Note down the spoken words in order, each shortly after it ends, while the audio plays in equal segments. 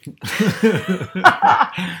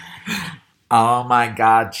Oh my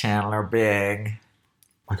God, Chandler Bing.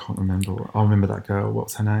 I can't remember. I remember that girl.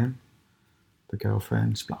 What's her name? The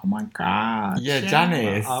girlfriend. She's like, oh my God. Yeah, Chandler.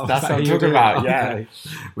 Janice. Oh, That's is what I'm who you talking do? about. Yeah. Okay.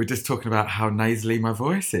 We're just talking about how nasally my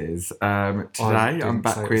voice is. Today I'm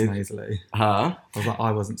back say with it was nasally. her. I was like,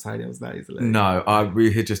 I wasn't saying it was nasally. No,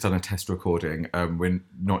 we had just done a test recording. We're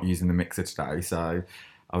not using the mixer today, so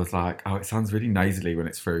I was like, oh, it sounds really nasally when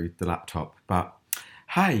it's through the laptop. But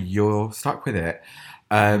hey, you're stuck with it.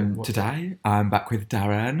 Today I'm back with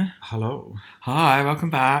Darren. Hello. Hi, welcome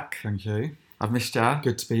back. Thank you. I've missed you.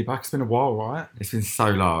 Good to be back. It's been a while, right? It's been so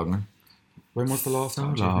long. When was the last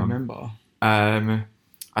time? Do long. you remember? I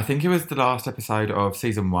think it was the last episode of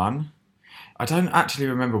season 1. I don't actually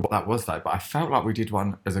remember what that was though, but I felt like we did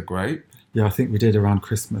one as a group. Yeah, I think we did around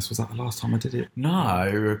Christmas. Was that the last time I did it?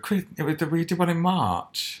 No, we did one in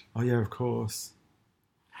March. Oh yeah, of course.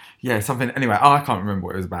 Yeah, something. Anyway, I can't remember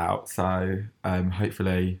what it was about. So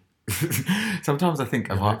hopefully, sometimes I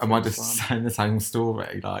think, am I just saying the same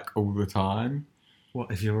story like all the time?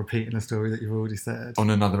 What if you're repeating a story that you've already said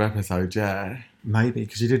on another episode? Yeah, maybe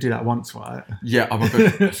because you did do that once, right? Yeah. Oh my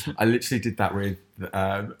God, I literally did that with.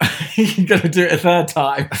 You're gonna do it a third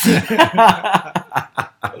time.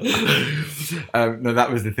 No, that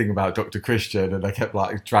was the thing about Dr. Christian, and I kept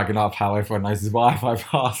like dragging up how everyone knows his Wi-Fi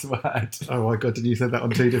password. Oh my God, did you say that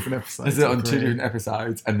on 2 different episodes? Is it on 2 different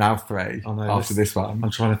episodes and now 3 after this one?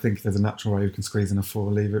 I'm trying to think if there's a natural way we can squeeze in a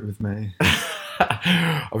 4. Leave it with me.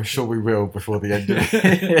 I'm sure we will before the end of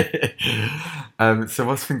it. So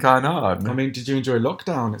what's been going on? I mean, did you enjoy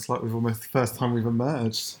lockdown? It's like we've almost the first time we've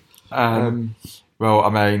emerged. Well, I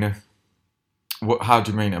mean, how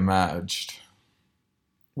do you mean emerged?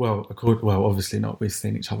 Well, obviously not. We've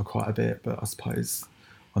seen each other quite a bit, but I suppose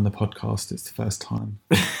on the podcast it's the first time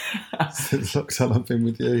since lockdown I've been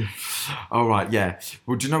with you. All right, yeah.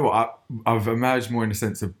 Well, do you know what? I've emerged more in the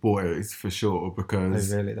sense of boys for sure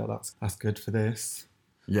because. Oh, really? That's good for this.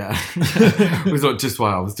 Yeah, it was not just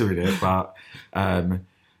why I was doing it, but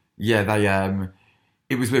yeah,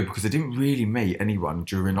 it was weird because I didn't really meet anyone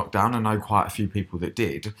during lockdown. I know quite a few people that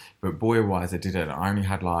did, but boy-wise I didn't. I only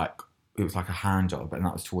had it was like a hand job, and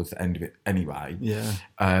that was towards the end of it anyway. Yeah.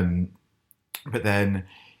 But then,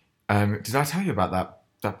 did I tell you about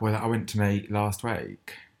that boy that I went to meet last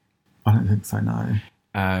week? I don't think so, no.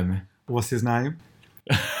 What's his name?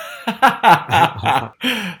 I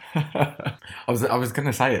was going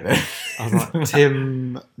to say it then. I was like,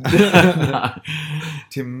 Tim...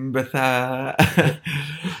 Timbertha.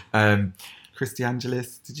 Christy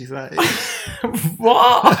Angelis, did you say?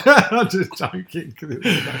 What? I'm just joking.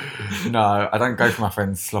 No, I don't go for my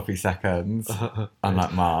friends' sloppy seconds,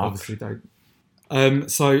 unlike Mark. Obviously don't.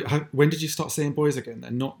 So when did you start seeing boys again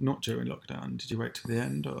then? Not during lockdown. Did you wait till the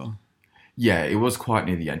end or? Yeah, it was quite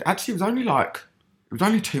near the end. Actually, it was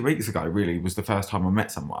only 2 weeks ago, really, was the first time I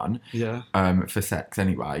met someone. Yeah. For sex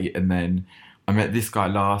anyway. And then I met this guy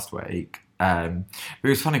last week. But it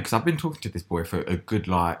was funny because I've been talking to this boy for a good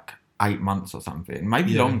 8 months or something,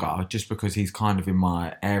 maybe longer, just because he's kind of in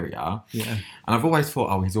my area. Yeah. And I've always thought,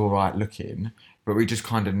 oh, he's all right looking, but we just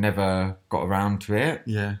kind of never got around to it.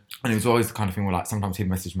 Yeah. And it was always the kind of thing where sometimes he'd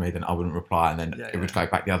message me, then I wouldn't reply, and then it would go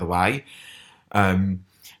back the other way. And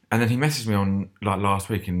then he messaged me on last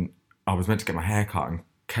week, and I was meant to get my hair cut, and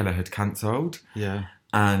Keller had cancelled. Yeah.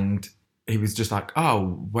 And he was just like,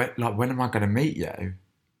 oh, when am I going to meet you?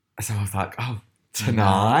 So I was like, oh,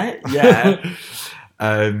 tonight? Yeah.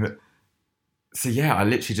 So yeah, I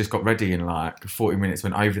literally just got ready in 40 minutes,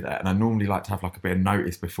 went over there, and I normally like to have a bit of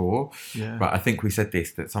notice before. Yeah. But I think we said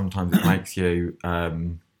this, that sometimes it makes you a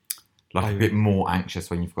bit more anxious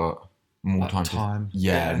when you've got more time.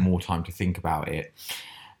 More time to think about it.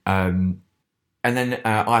 And then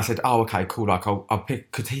I said, oh, okay, cool. I'll pick,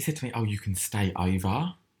 because he said to me, oh, you can stay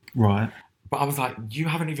over. Right. But I was like, you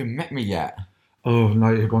haven't even met me yet. Oh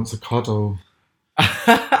no, he wants a cuddle.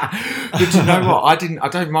 But you know what? I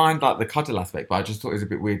don't mind the cuddle aspect, but I just thought it was a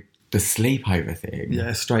bit weird, the sleepover thing.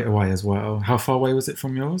 Yeah, straight away as well. How far away was it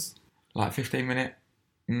from yours? 15 minute,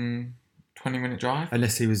 20-minute drive.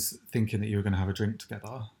 Unless he was thinking that you were going to have a drink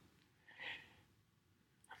together.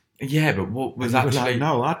 Yeah, but what was actually...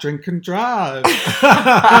 no, I drink and drive. No,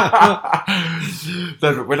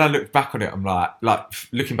 but when I look back on it, I'm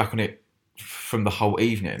looking back on it from the whole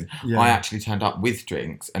evening, I actually turned up with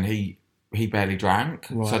drinks, and he barely drank,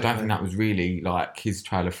 so I don't think that was really his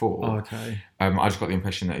trail of thought. Oh, okay. I just got the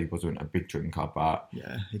impression that he wasn't a big drinker, but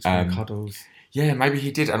yeah, he just wanted cuddles. Yeah, maybe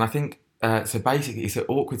he did, and I think so. Basically, it's an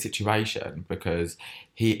awkward situation because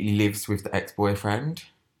he lives with the ex-boyfriend.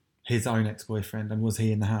 His own ex-boyfriend, and was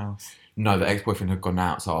he in the house? no, the ex-boyfriend had gone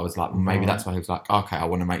out, so I was like, maybe that's why he was like, okay, I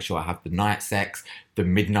want to make sure I have the night sex, the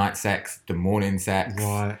midnight sex, the morning sex.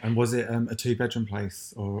 Right, and was it a 2-bedroom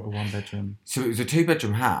place or a 1-bedroom? So it was a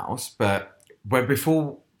 2-bedroom house, but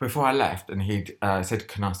before I left and he'd said,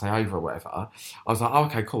 can I stay over or whatever, I was like, oh,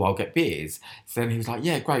 okay, cool, I'll get beers. So then he was like,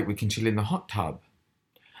 yeah, great, we can chill in the hot tub.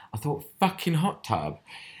 I thought, fucking hot tub?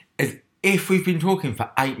 As if we've been talking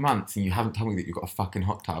for 8 months and you haven't told me that you've got a fucking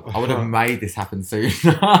hot tub. I would have made this happen soon.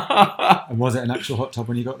 And was it an actual hot tub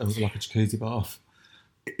when you got there? Was it like a jacuzzi bath?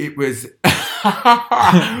 It was...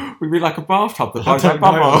 We'd be like a bathtub that blows out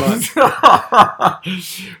bubbles.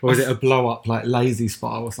 Or was it a blow-up, like, lazy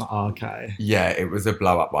spa? I was like, oh, okay. Yeah, it was a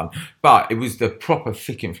blow-up one. But it was the proper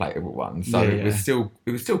thick inflatable one. So it was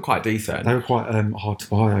still quite decent. They were quite hard to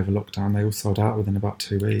buy over lockdown. They all sold out within about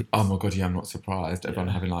 2 weeks. Oh, my God, yeah, I'm not surprised. Everyone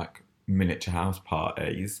having, like, miniature house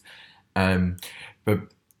parties. But,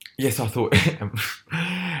 yes, I thought...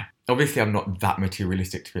 Obviously, I'm not that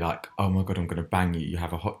materialistic to be like, oh my God, I'm going to bang you, you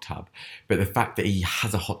have a hot tub. But the fact that he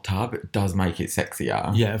has a hot tub does make it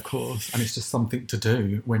sexier. Yeah, of course. And it's just something to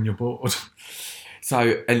do when you're bored.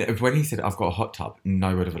 So, and when he said, I've got a hot tub,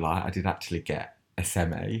 no word of a lie, I did actually get a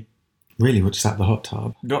semi. Really? Just at the hot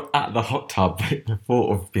tub? Not at the hot tub, but the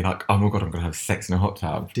thought of being like, oh my God, I'm going to have sex in a hot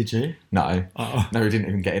tub. Did you? No. Oh. No, we didn't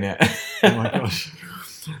even get in it. Oh my gosh.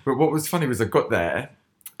 But what was funny was I got there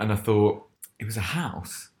and I thought, it was a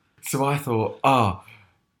house. So I thought, oh,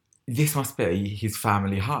 this must be his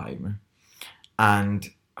family home. And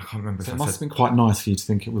I can't remember. So it must have been quite nice for you to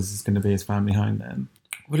think it was going to be his family home then.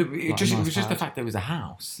 Well, it was just the fact there was a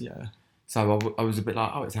house. Yeah. So I was a bit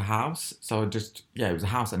like, oh, it's a house. So it was a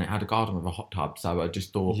house and it had a garden with a hot tub. So I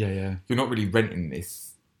just thought, you're not really renting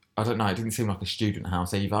this. I don't know. It didn't seem like a student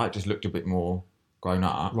house either. It just looked a bit more grown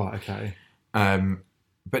up. Right, okay.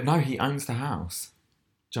 But no, he owns the house.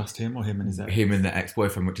 Just him or him and his ex? Him and the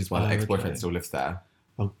ex-boyfriend, which is why the ex-boyfriend still lives there.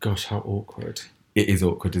 Oh gosh, how awkward. It is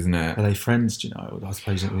awkward, isn't it? Are they friends, do you know? I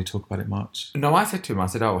suppose you don't really talk about it much. No, I said to him,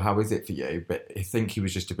 oh, how is it for you? But I think he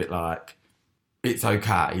was just a bit like, it's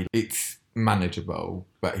okay, it's manageable,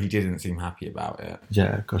 but he didn't seem happy about it.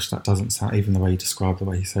 Yeah, gosh, that doesn't sound, even the way you describe the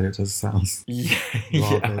way he said it does sound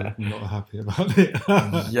rather not happy about it.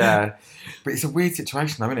 Yeah, but it's a weird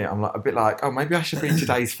situation though, isn't it? I'm like a bit like, oh, maybe I should be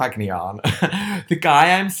today's fagny aunt. The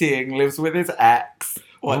guy I'm seeing lives with his ex.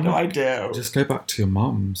 What do I do? Just go back to your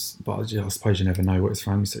mum's, but I suppose you never know what his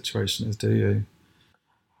family situation is, do you?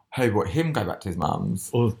 Hey, what, him go back to his mum's?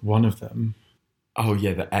 Or one of them. Oh,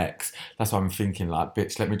 yeah, the ex. That's what I'm thinking, like,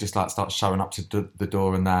 bitch, let me just, like, start showing up to the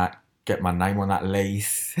door and that, get my name on that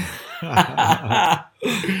lease.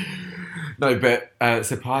 No, but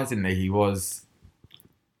surprisingly, he was,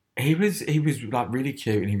 like, really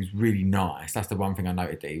cute and he was really nice. That's the one thing I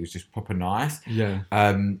noted, that he was just proper nice. Yeah.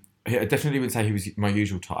 I definitely wouldn't say he was my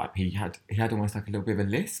usual type. He had almost, like, a little bit of a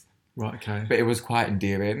lisp. Right, okay. But it was quite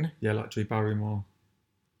endearing. Yeah, like Drew Barrymore.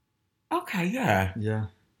 Okay, yeah. Yeah.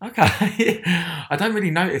 Okay. I don't really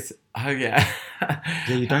notice. Oh, yeah.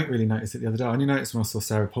 Yeah, you don't really notice it the other day. I only noticed when I saw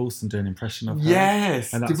Sarah Paulson do an impression of her.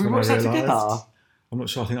 Yes. And that's Did we watch that together? I'm not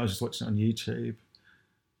sure. I think I was just watching it on YouTube.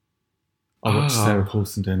 I watch Sarah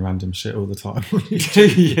Paulson doing random shit all the time on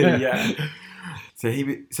YouTube. Yeah. So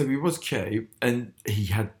he was cute, and he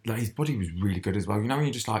had, like, his body was really good as well. You know, when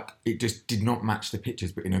you just, like, it just did not match the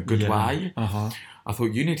pictures, but in a good way. Uh-huh. I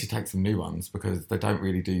thought, you need to take some new ones because they don't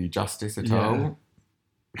really do you justice at all.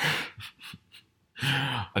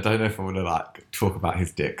 I don't know if I want to, like, talk about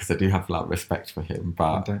his dick because I do have, like, respect for him,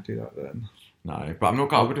 but don't do that then. No, but I'm not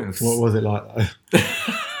going. I wouldn't have. What was it like though?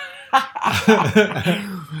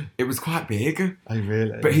 It was quite big. Oh,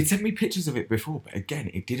 really? But he'd sent me pictures of it before, but again,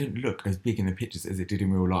 it didn't look as big in the pictures as it did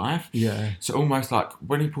in real life. Yeah. So almost like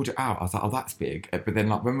when he pulled it out, I was like, oh, that's big. But then,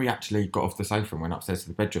 like, when we actually got off the sofa and went upstairs to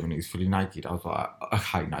the bedroom and he was fully naked, I was like,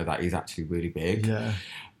 okay, no, that is actually really big. Yeah.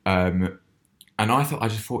 And I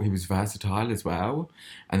just thought he was versatile as well.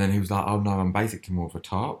 And then he was like, oh no, I'm basically more of a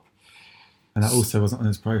top. And that also wasn't on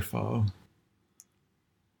his profile.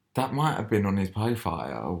 That might have been on his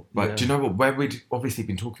profile, but do you know what? Where we'd obviously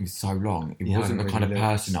been talking for so long, it wasn't the kind of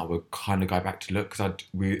person I would kind of go back to look because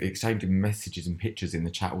we exchanged messages and pictures in the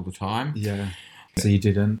chat all the time. Yeah. So you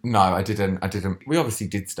didn't? No, I didn't. We obviously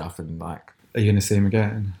did stuff and like. Are you going to see him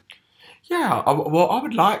again? Yeah. I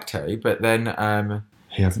would like to, but then.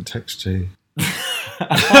 He hasn't texted you. Is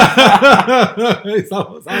that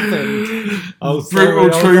what's happened? Oh, brutal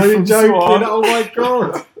truth from joking. Swan. Oh my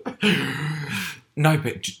god. No,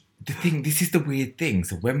 but the thing, this is the weird thing.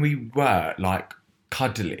 So when we were like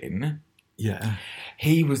cuddling, yeah,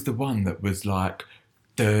 he was the one that was like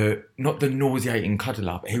not the nauseating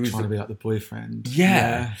cuddler, but he was trying to be like the boyfriend.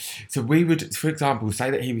 Yeah. So we would, for example, say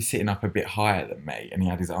that he was sitting up a bit higher than me and he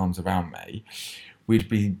had his arms around me. We'd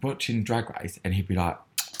be watching Drag Race and he'd be like,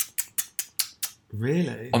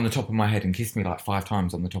 really? On the top of my head and kissed me like 5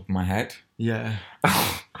 times on the top of my head. Yeah.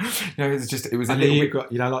 It was a and little bit...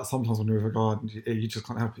 got, like sometimes when you're with a guy, you just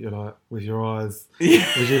can't help it. You're like, with your eyes.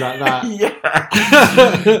 Yeah. Was you like that?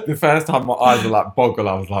 Yeah. The first time my eyes were like boggle,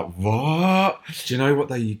 I was like, what? Do you know what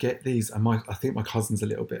though? You get these, and I think my cousin's a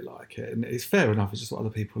little bit like it, and it's fair enough. It's just what other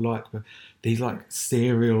people like, but these like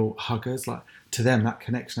serial huggers, like to them, that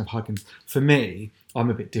connection of hugging. For me, I'm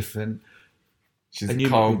a bit different. She's a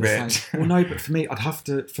cold bitch. Well, no, but for me,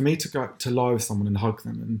 for me to go to lie with someone and hug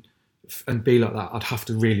them and be like that, I'd have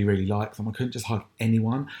to really, really like them. I couldn't just hug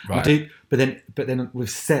anyone. Right. I do, but then with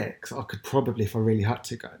sex, I could probably, if I really had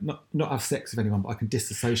to, go not have sex with anyone, but I can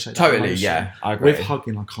disassociate. Totally, yeah, I agree. With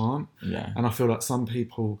hugging, I can't. Yeah, and I feel like some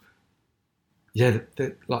people,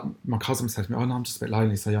 like my cousin said to me, "Oh no, I'm just a bit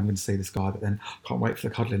lonely, so I'm going to see this guy, but then I can't wait for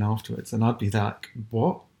the cuddling afterwards." And I'd be like,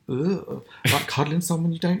 "What? Ugh. Like cuddling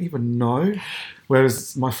someone you don't even know?"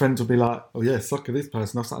 Whereas my friends would be like, "Oh yeah, suck at this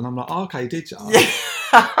person," and I'm like, "Oh, okay, did you?"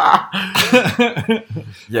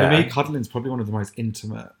 Yeah. For me, cuddling is probably one of the most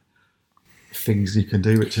intimate things you can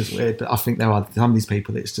do, which is weird. But I think there are some of these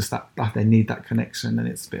people that it's just that like, they need that connection, and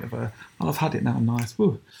it's a bit of a, "Oh, I've had it now, nice."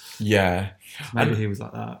 Woo. Yeah. So maybe he was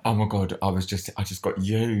like that. Oh my god, I just got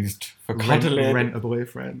used for cuddling. Rent a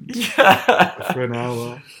boyfriend. Yeah. For an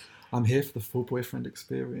hour. I'm here for the full boyfriend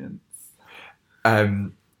experience.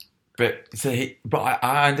 But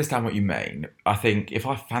I understand what you mean. I think if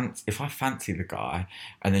I fancy the guy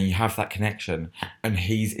and then you have that connection and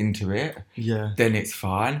he's into it, yeah, then it's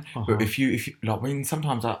fine. Uh-huh. But if you like, when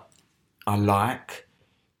sometimes I like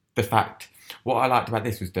the fact. What I liked about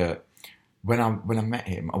this was that when I met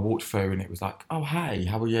him, I walked through and it was like, "Oh hey,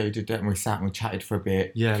 how are you?" And we sat and we chatted for a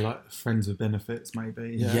bit. Yeah, like friends with benefits,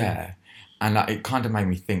 maybe. Yeah. And it kind of made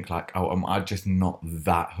me think, like, oh, am I just not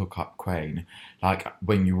that hookup queen? Like,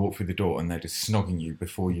 when you walk through the door and they're just snogging you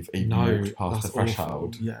before you've even walked past the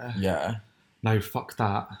threshold. Awful. Yeah. Yeah. No, fuck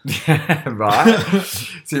that. Right?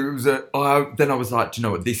 So it was then I was like, do you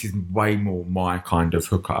know what? This is way more my kind of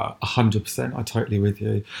hookup. 100%. I'm totally with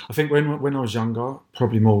you. I think when I was younger,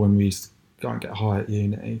 probably more when we used to go and get high at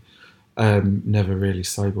uni, never really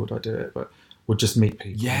sober would I do it, but would just meet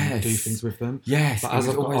people and do things with them. Yes. But as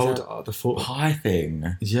I've got older, the thought of pie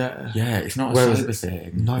thing. Yeah. Yeah, it's not a sober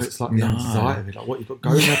thing. No, it's like the anxiety. Like, what you've got,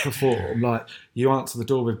 go in there, perform. Like, you answer the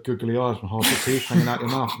door with googly eyes and half the teeth hanging out your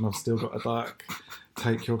mouth, and I've still got to, like,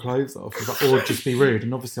 take your clothes off. Or just be rude.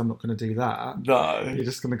 And obviously I'm not going to do that. No. You're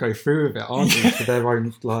just going to go through with it, aren't you? For their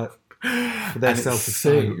own, like, for their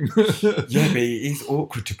self-esteem. Yeah, but it is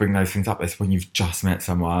awkward to bring those things up. It's when you've just met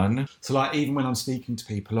someone. So, like, even when I'm speaking to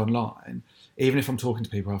people online, even if I'm talking to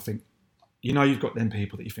people, I think, you've got them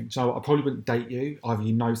people that you think, I probably wouldn't date you. Either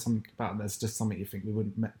you know something about them, there's just something you think we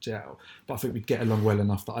wouldn't met gel. But I think we'd get along well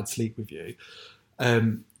enough that I'd sleep with you.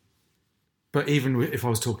 But even if I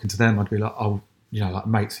was talking to them, I'd be like, oh, like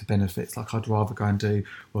mates with benefits. Like, I'd rather go and do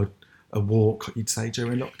a walk, you'd say,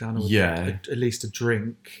 during lockdown, or at least a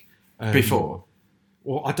drink. Before?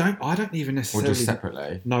 Well, I don't even necessarily... Or just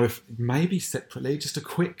separately? No, maybe separately, just a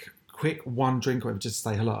quick one drink or whatever, just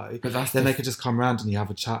say hello. But then they could just come round and you have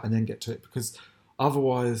a chat and then get to it, because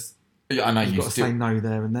otherwise I know you've got to say no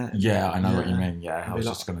there and then. Yeah, I know what you mean. Yeah, I was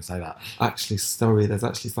just going to say that. Actually, sorry, there's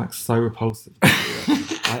actually something so repulsive.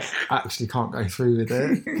 I actually can't go through with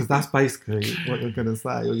it, because that's basically what you're going to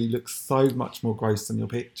say, or you look so much more gross than your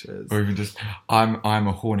pictures. Or even just, I'm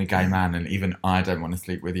a horny gay man and even I don't want to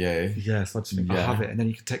sleep with you. Yes, I just think I have it, and then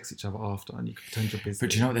you can text each other after and you can pretend you're busy.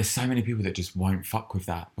 But you know what? There's so many people that just won't fuck with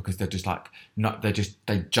that, because they're just like, they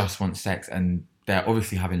just want sex, and they're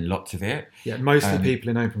obviously having lots of it. Yeah, mostly people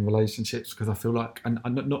in open relationships, because I feel like, and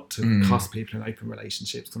not to cuss people in open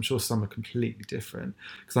relationships, because I'm sure some are completely different.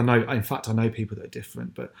 Because I know people that are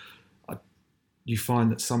different, but you find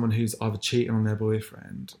that someone who's either cheating on their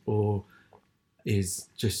boyfriend or is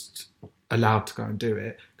just allowed to go and do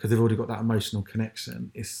it because they've already got that emotional connection,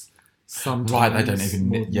 is sometimes right. They don't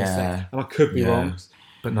even, and I could be wrong,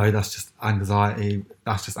 but no, that's just anxiety.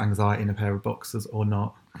 That's just anxiety in a pair of boxers, or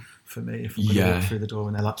not. For me, if I'm going to walk through the door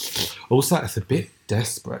and they're like, also it's a bit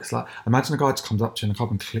desperate. It's like, imagine a guy just comes up to you in a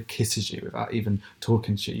club and kisses you without even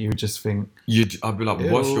talking to you. You would just think, I'd be like,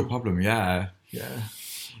 what's your problem? Yeah.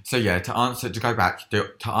 So to go back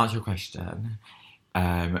to answer your question,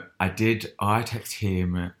 I text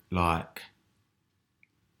him like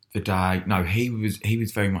the day. No, he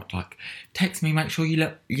was very much like, text me, make sure you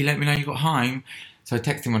let me know you got home. So I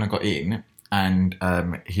texted him when I got in. and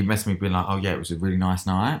he messaged me being like, "Oh yeah, it was a really nice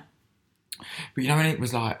night." But you know, when it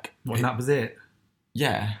was like, and that was it.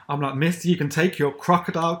 Yeah. I'm like, miss, you can take your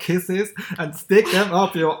crocodile kisses and stick them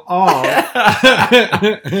up your arm.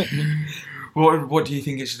 What do you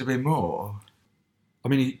think it should have been more? I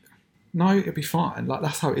mean, no, it'd be fine. Like,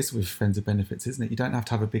 that's how it is with friends with benefits, isn't it? You don't have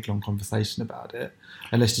to have a big, long conversation about it.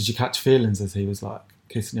 Unless, did you catch feelings as he was, like,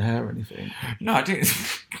 kissing your hair or anything? No, I didn't.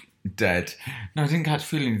 Dead. No, I didn't catch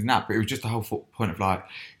feelings in that, but it was just the whole point of, like,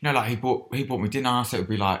 you know, like, he bought me dinner, so it would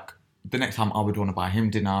be, like, the next time I would want to buy him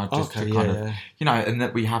dinner, just to kind of, you know, and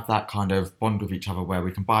that we have that kind of bond with each other where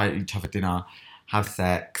we can buy each other dinner, have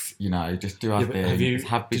sex, you know, just do our thing,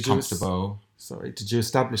 be comfortable. Did you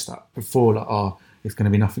establish that before, like, oh, it's going to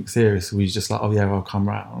be nothing serious, or were you just like, oh yeah, I'll come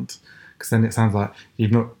round? Because then it sounds like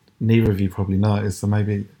neither of you probably knows, so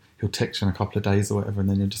maybe he'll text you in a couple of days or whatever, and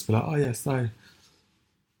then you'll just be like, oh yeah, so,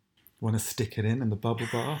 want to stick it in the bubble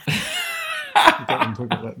bath? You don't want to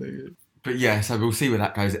talk about that, do you? But yeah, so we'll see where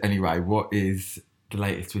that goes anyway. What is the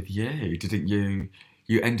latest with you? Didn't you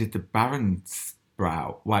ended the Baron's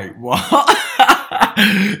drought? Wait, what?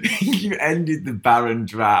 You ended the Baron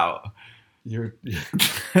drought. I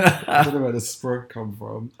don't know where the sprug come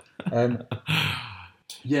from.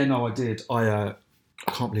 Yeah, no, I did. I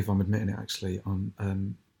can't believe I'm admitting it actually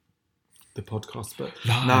on the podcast, but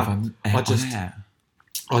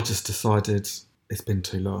I just decided it's been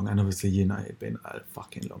too long, and obviously, you know, it's been a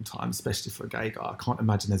fucking long time, especially for a gay guy. I can't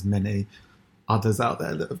imagine there's many others out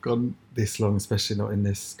there that have gone this long, especially not in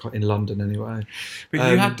London anyway.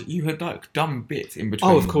 But you had like done bits in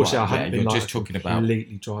between. Oh, of course, yeah. I hadn't been just talking about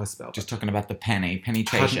completely dry spell. Just talking about the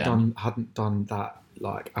penetration. Hadn't done that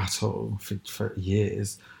like at all for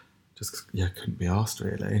years. Just couldn't be asked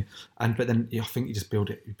really. But then I think you just build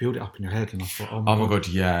it up in your head, and I thought, oh my god,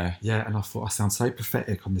 yeah, and I thought I sound so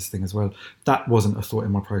pathetic on this thing as well. That wasn't a thought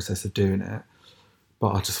in my process of doing it,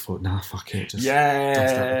 but I just thought, nah, fuck it. Just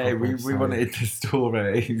we wanted the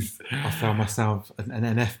stories. I found myself an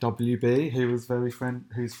NFWB who's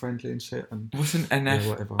friendly and shit. And what's an NF?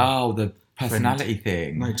 Whatever. Oh, the personality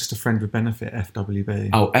thing. No, just a friend with benefit. FWB.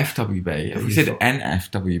 Oh, FWB. If we said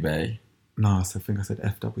NFWB. No, I think I said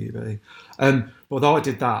FWB. But although I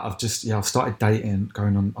did that, I've started dating.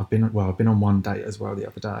 I've been on one date as well the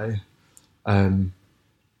other day.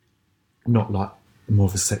 Not like more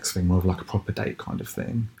of a sex thing, more of like a proper date kind of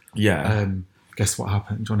thing. Yeah. Guess what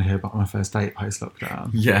happened? Do you want to hear about my first date post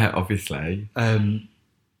lockdown? Yeah, obviously.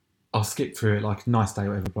 I'll skip through it, like nice day,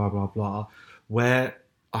 whatever, blah blah blah. Where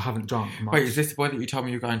I haven't drunk much. Wait, is this the boy that you told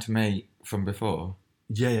me you were going to meet from before?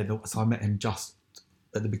 Yeah. So I met him just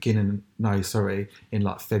at the beginning, in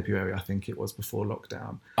like February, I think it was, before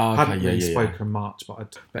lockdown. Oh, okay, hadn't really spoken much,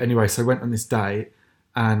 but anyway, so I went on this date,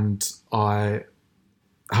 and I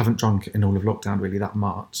haven't drunk in all of lockdown really that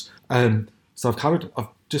much. So I've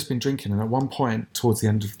just been drinking, and at one point towards the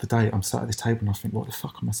end of the day, I'm sat at this table and I think, what the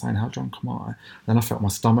fuck am I saying? How drunk am I? Then I felt my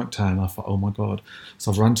stomach turn, and I thought, oh my god.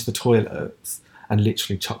 So I've run to the toilets and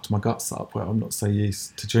literally chucked my guts up where I'm not so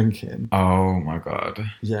used to drinking. Oh my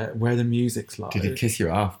god. Yeah, where the music's loud. Did he kiss you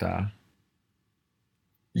after?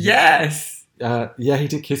 Yes! Yeah, he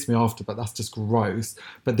did kiss me after, but that's just gross.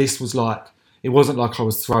 But this was like, it wasn't like I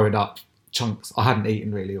was throwing up chunks. I hadn't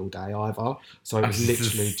eaten really all day either. So it was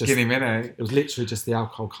literally just skinny minute. It was literally just the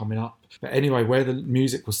alcohol coming up. But anyway, where the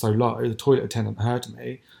music was so low, the toilet attendant heard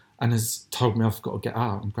me and has told me I've got to get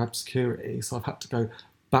out and grab security. So I've had to go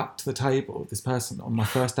back to the table with this person on my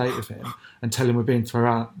first date with him and tell him we're being thrown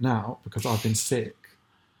out now because I've been sick.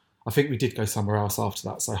 I think we did go somewhere else after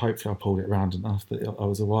that, so hopefully I pulled it around enough that I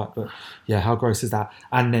was all right. But yeah, how gross is that?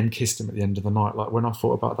 And then kissed him at the end of the night. Like, when I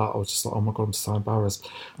thought about that, I was just like, oh my god, I'm so embarrassed.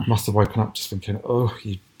 I must have woken up just thinking, oh,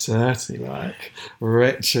 you dirty, like,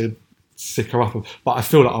 wretched, sicker up. But I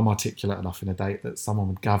feel like I'm articulate enough in a date that someone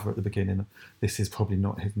would gather at the beginning, this is probably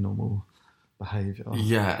not his normal behaviour.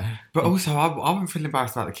 Yeah, but also I wouldn't feel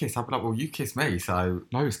embarrassed about the kiss. I'd be like, well, you kissed me, so...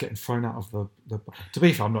 No, it's getting thrown out of the... To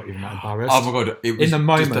be fair, I'm not even that embarrassed. Oh my god, it was in the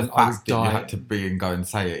moment, just the fact I was that dying. you had to be and go and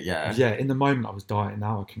say it, yeah. Yeah, in the moment I was dying.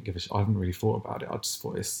 Now I couldn't give a shit. I haven't really thought about it. I just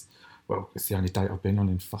thought it's the only date I've been on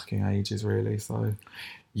in fucking ages, really, so...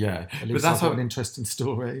 Yeah. At least I've got an interesting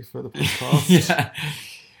story for the podcast. Yeah.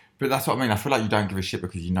 But that's what I mean. I feel like you don't give a shit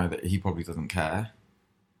because you know that he probably doesn't care.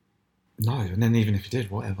 No, and then even if you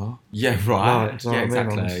did, whatever. Yeah, right. Like, yeah,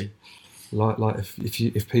 exactly. Like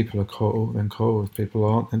if people are cool, then cool. If people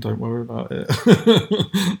aren't, then don't worry about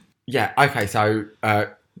it. Yeah. Okay. So,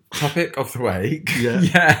 topic of the week.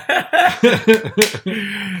 Yeah.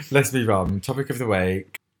 Let's move on. Topic of the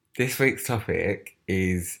week. This week's topic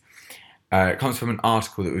is comes from an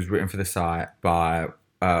article that was written for the site by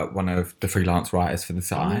one of the freelance writers for the Oh,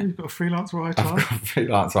 site. you've got a freelance writer? I've got a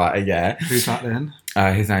freelance writer, yeah. Who's that then?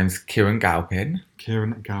 His name's Kieran Galpin.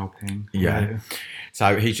 Kieran Galpin. Yeah. Right.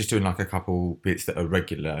 So he's just doing like a couple bits that are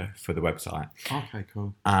regular for the website. Okay,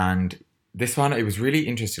 cool. And this one, it was really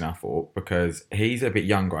interesting, I thought, because he's a bit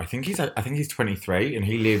younger. I think he's 23, and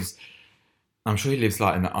he lives. I'm sure he lives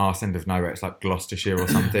like in the arse end of nowhere. It's like Gloucestershire or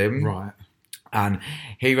something. Right. And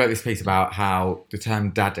he wrote this piece about how the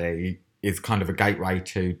term daddy is kind of a gateway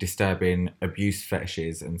to disturbing abuse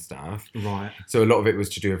fetishes and stuff. Right. So a lot of it was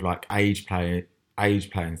to do with like age play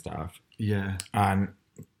and stuff. Yeah. And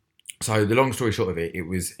so the long story short of it,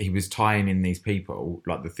 he was tying in these people,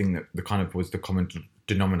 like the thing that the kind of was the common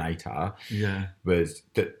denominator. Yeah. Was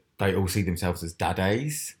that they all see themselves as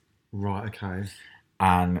daddies. Right. Okay.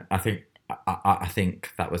 And I think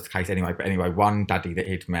that was the case anyway. But anyway, one daddy that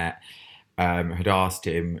he'd met had asked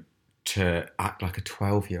him to act like a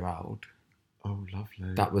 12-year-old. Oh,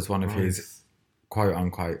 lovely. That was one of his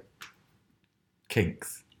quote-unquote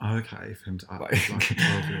kinks. Okay, for him to act like a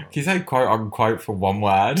 12-year-old. Can you say quote-unquote for one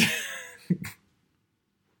word?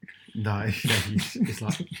 No, yeah, it's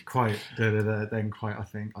like quite, then quite, I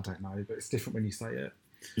think. I don't know, but it's different when you say it.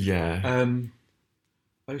 Yeah.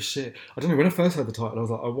 Oh shit! I don't know. When I first heard the title, I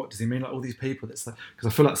was like, "Oh, what does he mean? Like all these people?" That's like,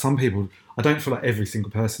 because I feel like some people. I don't feel like every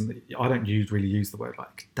single person. I don't really use the word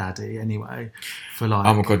like daddy anyway. For like,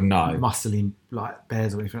 oh my god, no, muscly like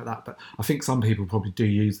bears or anything like that. But I think some people probably do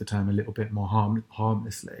use the term a little bit more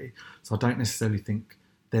harmlessly. So I don't necessarily think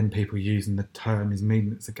then people using the term is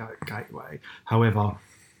meaning it's a gateway. However,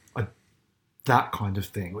 that kind of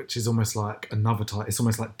thing, which is almost like another type. It's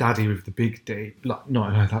almost like daddy with the big D. Like, no,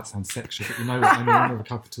 I know that sounds sexual, but you know what I mean, with a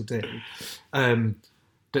capital D.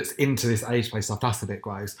 That's into this age play stuff. That's a bit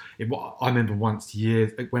gross. I remember once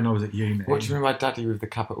years when I was at uni. What do you mean by daddy with the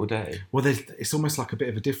capital D? Well, it's almost like a bit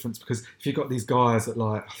of a difference because if you've got these guys that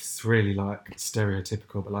like, it's really like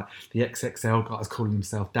stereotypical, but like the XXL guys calling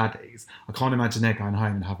themselves daddies, I can't imagine they're going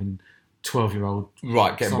home and having 12-year-old.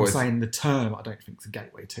 Right, so I'm saying the term, I don't think it's a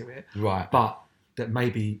gateway to it. Right. But that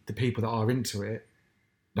maybe the people that are into it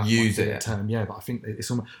use it. A term, yeah. But I think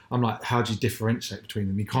it's almost, I'm like, how do you differentiate between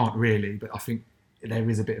them? You can't really, but I think there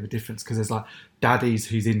is a bit of a difference because there's like daddies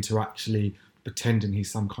who's into actually pretending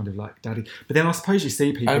he's some kind of like daddy. But then I suppose you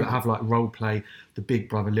see people that have like role play the big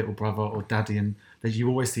brother, little brother, or daddy, and you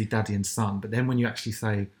always see daddy and son. But then when you actually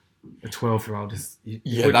say a 12-year-old is,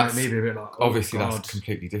 that's maybe a bit like, obviously that's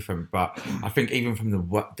completely different. But I think even from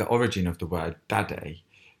the origin of the word daddy,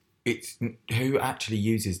 it's who actually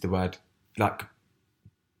uses the word, like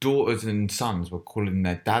daughters and sons were calling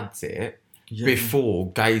their dads it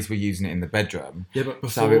before gays were using it in the bedroom. Yeah, but before,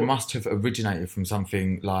 so it must have originated from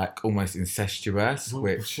something like almost incestuous. Well,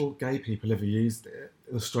 which before gay people ever used it,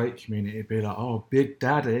 the straight community would be like, "Oh, big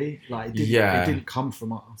daddy!" Like it didn't come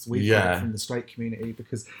from us. We got it from the straight community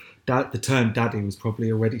because the term daddy was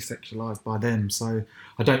probably already sexualized by them. So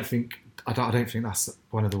I don't think that's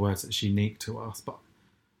one of the words that's unique to us, but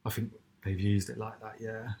I think they've used it like that.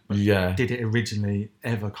 Yeah. But did it originally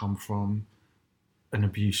ever come from an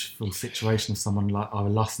abuseful situation of someone like either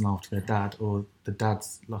lusting after their dad or the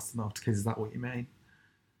dad's lusting after kids? Is that what you mean?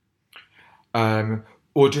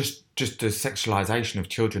 Or just the sexualization of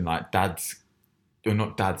children, like dads, or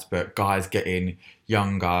not dads, but guys getting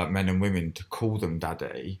younger men and women to call them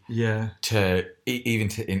daddy. Yeah. To even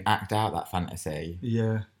to enact out that fantasy.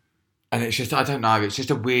 Yeah. And it's just, I don't know, it's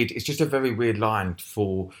just a very weird line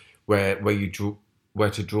for where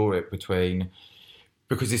to draw it between,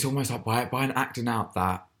 because it's almost like by acting out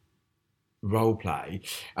that role play,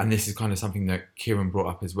 and this is kind of something that Kieran brought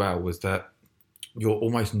up as well, was that you're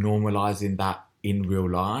almost normalising that in real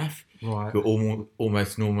life. Right. You're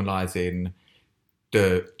almost normalising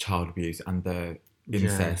the child abuse and the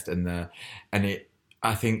incest and it.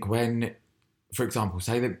 I think when, for example,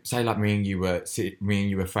 say like me and you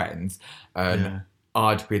were friends, and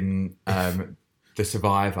I'd been the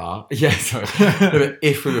survivor. Yeah, sorry.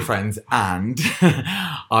 If we were friends and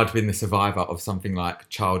I'd been the survivor of something like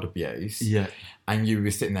child abuse. Yeah. And you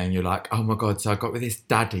were sitting there and you're like, oh my God, so I got with this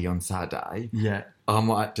daddy on Saturday. Yeah. I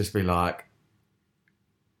might just be like,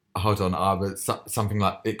 hold on, but something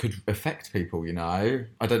like it could affect people, you know?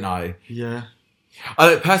 I don't know. Yeah.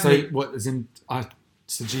 Personally,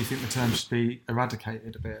 So do you think the term should be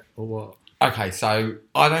eradicated a bit or what? Okay, so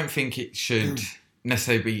I don't think it should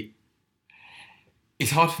necessarily be.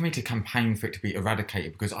 It's hard for me to campaign for it to be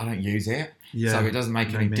eradicated because I don't use it. Yeah. So it doesn't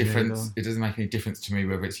make any difference. It doesn't make any difference to me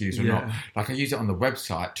whether it's used or not. Like I use it on the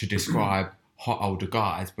website to describe hot older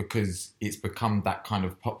guys because it's become that kind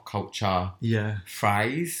of pop culture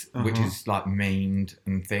phrase, which is like memed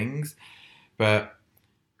and things. But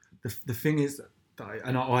the thing is though,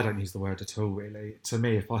 and I don't use the word at all, really. To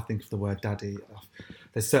me, if I think of the word daddy,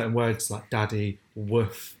 there's certain words like daddy,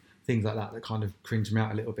 woof, things like that kind of cringe me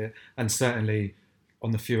out a little bit. And certainly,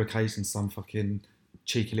 on the few occasions some fucking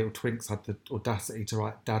cheeky little twinks had the audacity to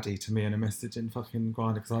write daddy to me in a message in fucking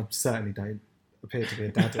Grindr, because I certainly don't appear to be a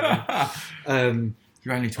daddy.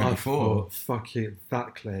 You're only 24. Fuck you,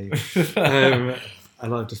 exactly.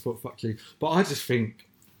 And I just thought, fuck you. But I just think,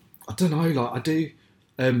 I don't know, like,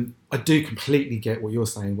 I do completely get what you're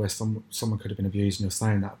saying, where someone could have been abused and you're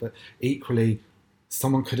saying that, but equally,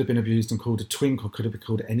 someone could have been abused and called a twink, or could have been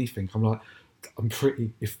called anything.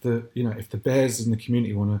 If the bears in the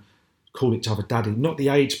community want to call each other daddy, not the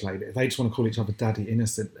age play, but if they just want to call each other daddy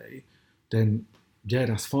innocently, then yeah,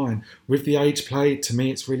 that's fine. With the age play, to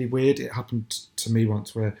me, it's really weird. It happened to me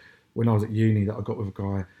once where, when I was at uni, that I got with a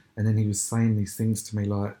guy, and then he was saying these things to me,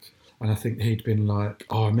 like, and I think he'd been like,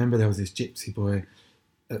 oh, I remember there was this gypsy boy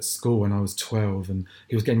at school when I was 12, and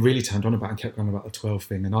he was getting really turned on about it and kept going about the 12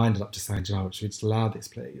 thing, and I ended up just saying, should we just allow this,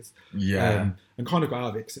 please? Yeah. And kind of got out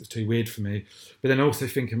of it because it was too weird for me. But then also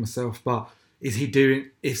thinking myself, but is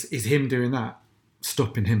him doing that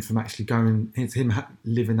stopping him from actually going? Is him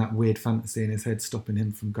living that weird fantasy in his head stopping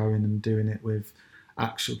him from going and doing it with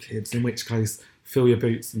actual kids? In which case, fill your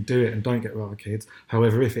boots and do it, and don't get with other kids.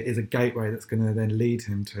 However, if it is a gateway that's going to then lead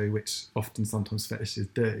him to, which often sometimes fetishes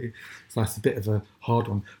do, so that's a bit of a hard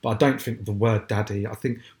one. But I don't think the word daddy, I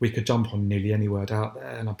think we could jump on nearly any word out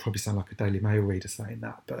there, and I'd probably sound like a Daily Mail reader saying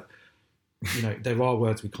that, but there are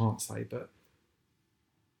words we can't say, but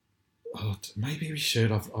maybe we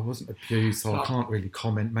should. I wasn't abused, so I can't really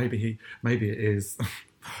comment. Maybe it is.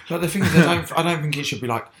 Like, the thing is, I don't think it should be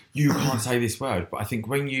like, you can't say this word, but I think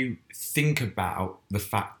when you think about the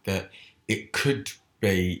fact that it could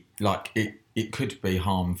be like it could be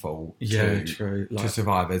harmful to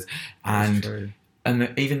survivors, and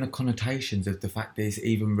even the connotations of the fact that it's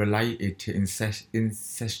even related to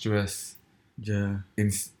incestuous,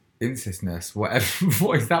 incestness, whatever.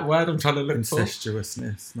 What is that word I'm trying to look for?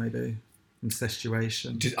 Incestuousness, maybe.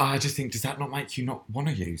 Incestuation. I just think, does that not make you not want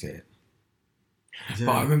to use it? Yeah.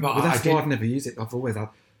 But I remember, that's why I've never used it. I've always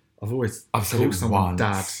called someone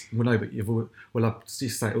dad. Well, no, but I used to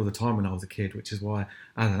say it all the time when I was a kid, which is why,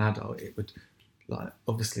 as an adult, it would, like,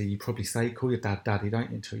 obviously you probably call your dad daddy,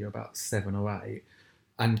 don't you, until you're about 7 or 8,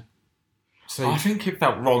 and so I think it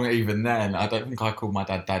felt wrong even then. I don't think I called my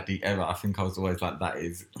dad daddy ever. I think I was always like, that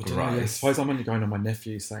is gross. I suppose I'm only going on my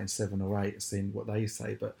nephews saying 7 or 8, seeing what they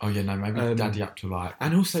say. But maybe daddy up to like,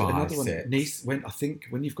 and also 5, another one, 6. niece. When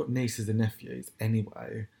you've got nieces and nephews,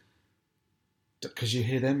 anyway, because you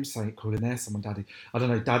hear them calling their someone daddy. I don't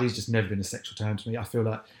know. Daddy's just never been a sexual term to me. I feel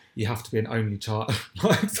like you have to be an only child,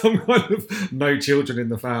 like some kind of no children in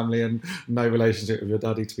the family and no relationship with your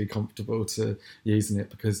daddy to be comfortable to using it,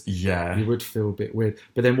 because you would feel a bit weird.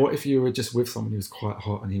 But then what if you were just with someone who was quite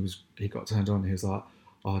hot and he got turned on and he was like,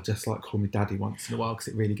 oh, just like call me daddy once in a while because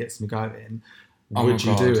it really gets me going. Would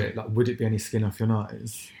you do it? Like, would it be any skin off your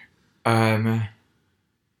nose?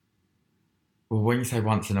 Well, when you say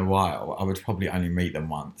once in a while, I would probably only meet them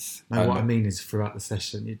once. No, what I mean is throughout the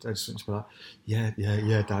session, you just want to be like,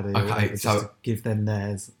 yeah, daddy. Okay, just to give them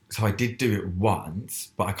theirs. So I did do it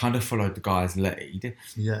once, but I kind of followed the guy's lead.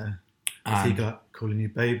 Yeah. Has he got calling you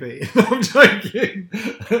baby? I'm joking.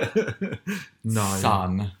 No.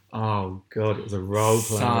 Son. Oh, God, it was a role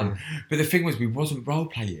play. Son. But the thing was, we wasn't role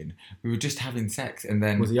playing. We were just having sex. And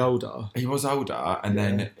then... Was he older? He was older. And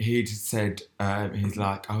then he'd said, he's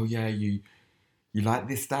like, oh, yeah, you like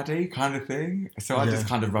this, daddy, kind of thing. So I just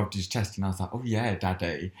kind of rubbed his chest and I was like, oh, yeah,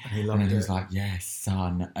 daddy. And he loved it. He was like, yes,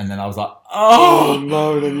 son. And then I was like, oh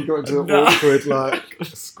no. Then you got into an awkward, like,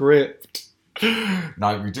 script.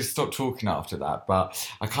 No, we just stopped talking after that. But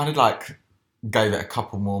I kind of, like, gave it a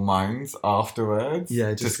couple more moans afterwards.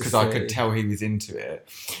 Yeah, just because I could tell he was into it.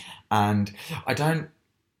 And I don't...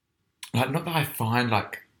 Like, not that I find,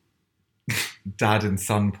 like, dad and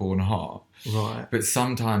son porn hot. Right. But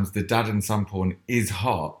sometimes the dad and son porn is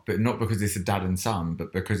hot, but not because it's a dad and son,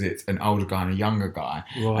 but because it's an older guy and a younger guy.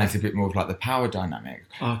 Right. And it's a bit more of like the power dynamic.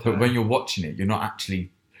 Okay. But when you're watching it, you're not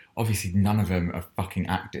actually... Obviously, none of them are fucking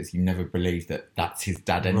actors. You never believe that that's his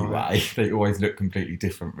dad anyway. Right. They always look completely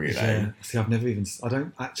different, really. Yeah. See, I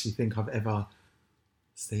don't actually think I've ever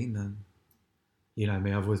seen them. You know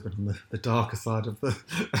me, I've always been on the darker side of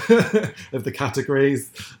the of the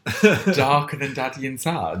categories. Darker than Daddy and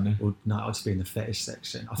Son? Well, no, I'll just be in the fetish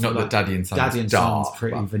section. Not that Daddy and Son Daddy and dark, Son's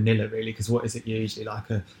pretty vanilla, really, because what is it usually? Like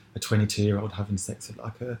a 22-year-old having sex with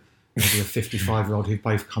like maybe a 55-year-old who've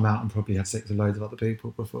both come out and probably had sex with loads of other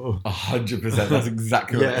people before. 100%, that's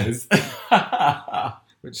exactly what it is.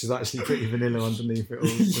 which is actually pretty vanilla underneath it all.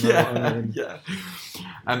 You know what I mean? Yeah.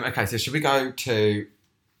 Okay, so should we go to...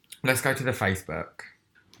 Let's go to the Facebook.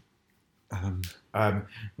 No,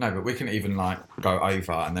 but we can even like go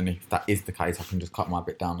over, and then if that is the case, I can just cut my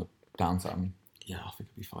bit down some. Yeah, I think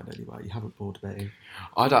it'll be fine anyway. You haven't bored Betty.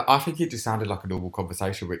 I think it just sounded like a normal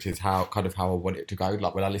conversation, which is how I want it to go.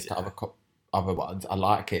 Like when I listen to other ones, I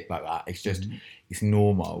like it like that. It's just it's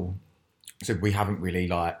normal. So we haven't really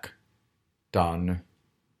like done.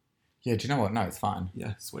 Yeah, do you know what? No, it's fine.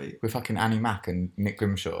 Yeah, sweet. We're fucking Annie Mac and Nick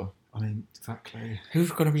Grimshaw. I mean, exactly.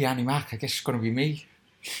 Who's going to be Annie Mac? I guess it's going to be me.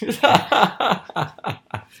 Who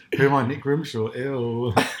am I, Nick Grimshaw?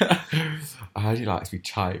 Ew. I heard you like to be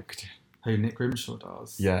choked. Who Nick Grimshaw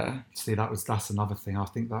does? Yeah. See, that's another thing. I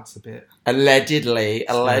think that's a bit... Allegedly.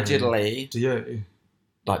 Do you?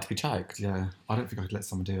 Like to be choked? Yeah. I don't think I could let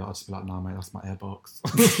someone do it. I'd just be like, no, mate, that's my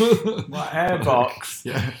airbox. My airbox?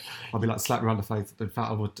 Yeah. I'd be like, slap me around the face. In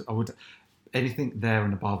fact, I would... Anything there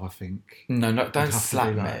and above, I think. No, don't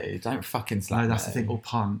slap me. Don't fucking slap me. No, that's the thing. Or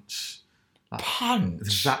punch. Like, punch?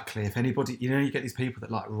 Exactly. If anybody... You know, you get these people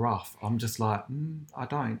that like rough. I'm just like, I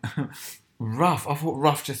don't. Rough? I thought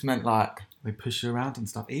rough just meant like... They push you around and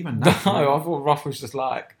stuff. Even that. No, I thought rough was just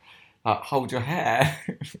like hold your hair.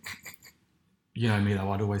 You know me though,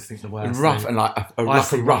 I'd always think the worst. Rough and like a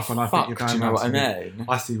rough and I think you're going. Do you know what I mean?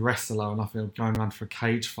 I see wrestler and I feel going around for a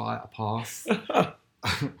cage fight, a pass.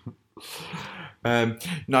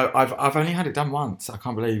 No, I've only had it done once. I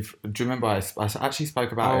can't believe. Do you remember I actually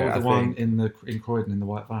spoke about it? Oh, the one in Croydon in the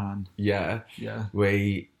white van. Yeah.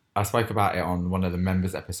 I spoke about it on one of the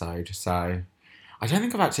members episodes. So I don't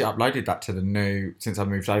think I've actually uploaded that to the new since I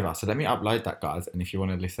moved over. So let me upload that, guys. And if you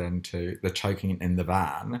want to listen to the choking in the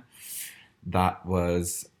van, that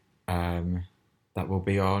was that will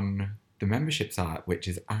be on the membership site, which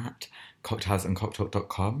is at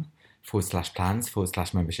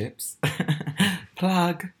cocktailsandcocktalk.com/plans/memberships.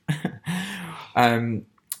 Plug.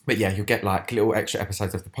 But yeah, you'll get like little extra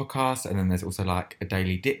episodes of the podcast, and then there's also like a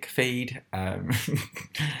daily dick feed.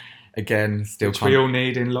 Again, still which we all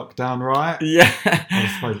need in lockdown, right? Yeah.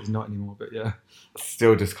 I suppose it's not anymore, but yeah.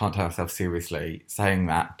 Still just can't take ourselves seriously saying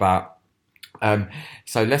that. But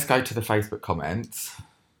so let's go to the Facebook comments.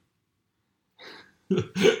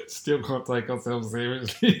 Still can't take ourselves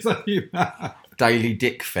seriously saying that. Daily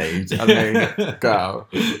dick feed. I mean, girl.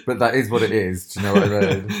 But that is what it is. Do you know what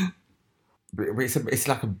I mean? It's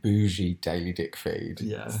like a bougie daily dick feed.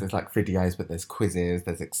 Yeah. So there's like videos, but there's quizzes,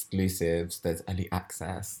 there's exclusives, there's early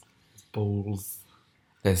access. Balls.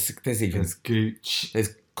 There's gooch.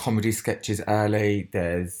 There's comedy sketches early.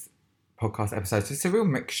 There's podcast episodes. It's a real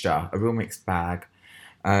mixture, a real mixed bag.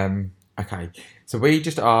 Okay, so we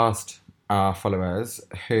just asked our followers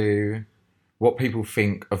what people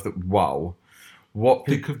think of the what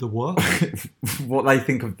of the what? what they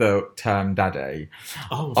think of the term daddy.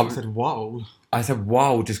 Oh, so I said wow. I said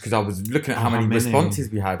wow just because I was looking at how many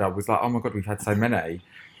responses we had. I was like, oh my god, we've had so many.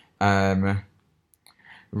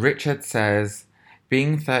 Richard says,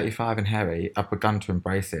 being 35 and hairy, I've begun to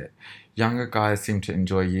embrace it. Younger guys seem to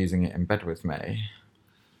enjoy using it in bed with me.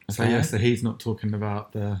 So so he's not talking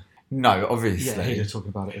about the... No, obviously. Yeah, he's just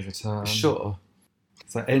talking about it as a term. Sure.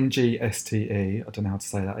 So NGSTE, I don't know how to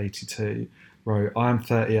say that, 82, wrote, I am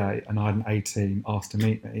 38 and I had an 18 asked to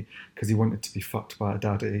meet me because he wanted to be fucked by a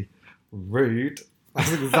daddy. Rude.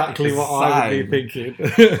 That's exactly what I would be thinking.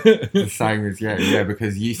 The same as, yeah,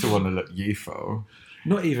 because you still want to look youthful.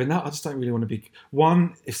 Not even that. I just don't really want to be...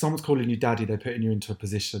 One, if someone's calling you daddy, they're putting you into a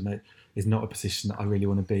position that is not a position that I really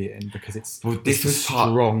want to be in because it's this was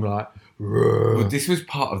strong, like... Well, this was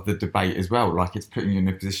part of the debate as well. Like, it's putting you in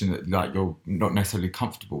a position that like you're not necessarily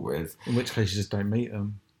comfortable with. In which case, you just don't meet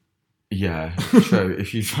them. Yeah, true.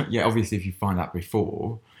 Obviously, if you find out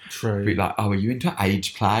before... True. Be like, oh, are you into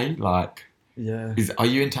age play? Like... Yeah. Are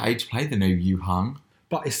you into age play, the new You Hung?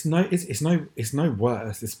 But it's no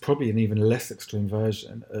worse. It's probably an even less extreme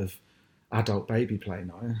version of adult baby play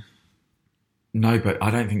now. No, but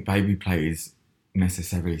I don't think baby play is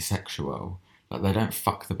necessarily sexual. Like, they don't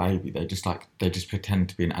fuck the baby. They just pretend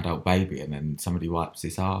to be an adult baby, and then somebody wipes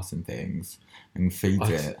its ass and things and feeds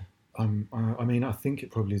it. I mean, I think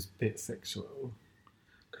it probably is a bit sexual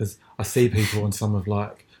because I see people on some of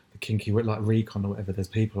like the kinky, like Recon or whatever. There's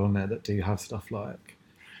people on there that do have stuff like.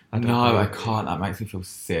 No, I can't. That makes me feel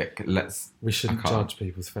sick. We shouldn't judge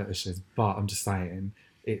people's fetishes, but I'm just saying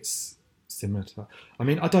it's similar to that. I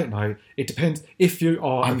mean, I don't know. It depends. If you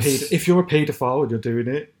are if you're a paedophile and you're doing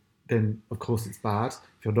it, then of course it's bad.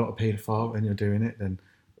 If you're not a paedophile and you're doing it, then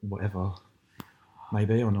whatever,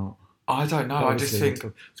 maybe or not. I don't know. I just think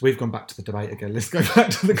so. We've gone back to the debate again. Let's go back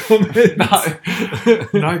to the comments.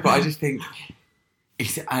 No, but I just think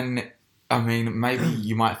And I mean, maybe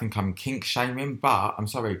you might think I'm kink shaming, but I'm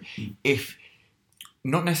sorry. If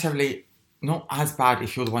not necessarily, not as bad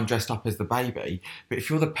if you're the one dressed up as the baby, but if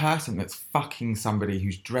you're the person that's fucking somebody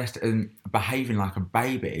who's dressed and behaving like a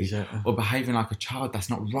baby or behaving like a child, that's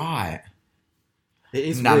not right. It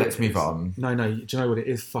is. Now weird. let's move on. No. Do you know what? It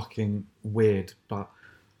is fucking weird, but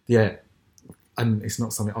yeah, and it's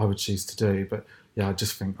not something I would choose to do. But yeah, I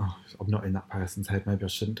just think, I'm not in that person's head. Maybe I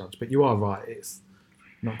shouldn't judge. But you are right. It's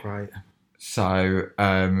not great. So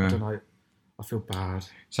I don't know. I feel bad.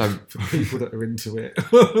 So for people that are into it.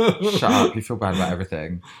 Shut up! You feel bad about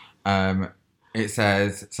everything. It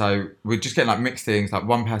says so. We're just getting like mixed things. Like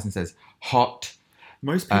one person says hot.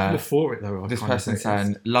 Most people are for it though. This person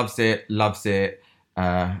saying loves it.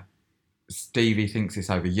 Stevie thinks it's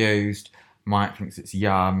overused. Mike thinks it's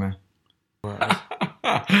yum.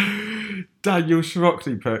 Daniel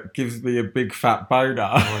Schrockly gives me a big fat boner.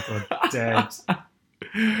 Oh my god, dead.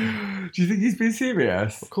 Do you think he's being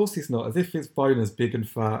serious? Of course he's not. As if his boner's big and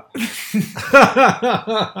fat.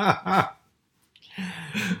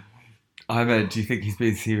 I mean, do you think he's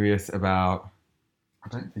being serious about... I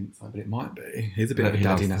don't think so, but it might be. He's a bit of a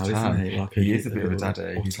daddy now, isn't he? Like he is a bit of a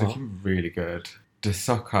daddy. He's looking really good. De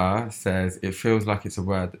Soccer says, it feels like it's a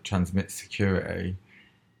word that transmits security,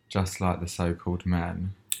 just like the so-called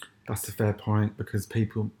men. That's a fair point, because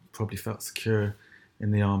people probably felt secure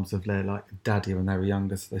in the arms of their like daddy when they were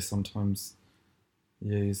younger, so they sometimes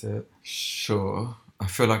use it. Sure. I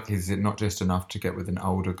feel like is it not just enough to get with an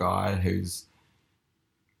older guy who's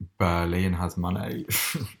burly and has money?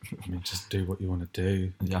 I mean, just do what you want to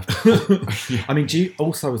do. Yeah. I mean, do you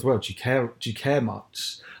also as well? Do you care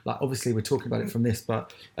much? Like, obviously, we're talking about it from this,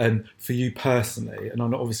 but for you personally, and I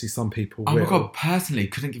know obviously some people. Oh my god! Personally,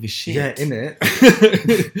 couldn't give a shit. Yeah, innit?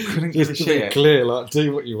 Couldn't give a shit. To be clear, like,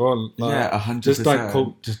 do what you want. Like, yeah, 100%.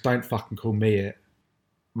 Just don't fucking call me it.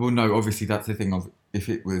 Well, no, obviously that's the thing of if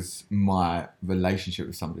it was my relationship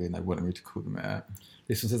with somebody and they wanted me to call them it.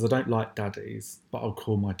 This one says, I don't like daddies, but I'll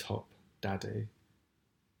call my top daddy.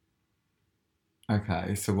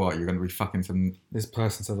 Okay, so what? You're going to be fucking some... This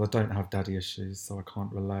person says, I don't have daddy issues, so I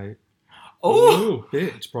can't relate. Oh,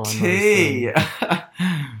 bitch, Brian T.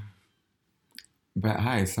 But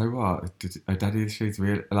hey, so what? Are daddy issues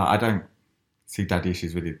really... Like, I don't see daddy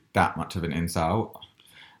issues really that much of an insult.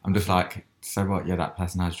 I'm just like, so what? Yeah, that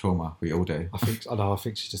person has trauma. We all do. I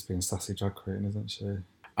think she's just being sassy drag queen, isn't she?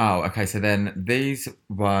 Oh, okay. So then these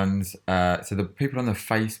ones... so the people on the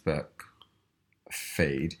Facebook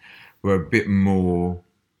feed were a bit more...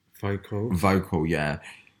 Vocal, yeah.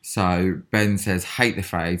 So Ben says, hate the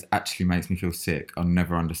phrase, actually makes me feel sick. I'll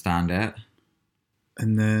never understand it.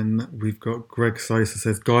 And then we've got Greg Sosa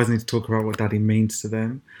says, guys need to talk about what daddy means to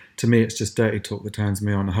them. To me, it's just dirty talk that turns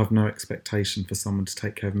me on. I have no expectation for someone to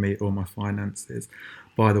take care of me or my finances.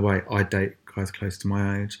 By the way, I date guys close to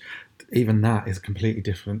my age. Even that is a completely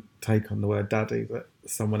different take on the word daddy that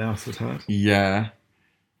someone else would have. Yeah.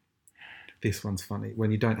 This one's funny.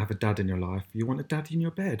 When you don't have a dad in your life, you want a daddy in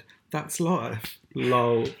your bed. That's life.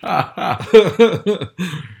 Lol.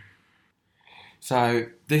 So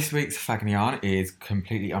this week's Faggy Aunt is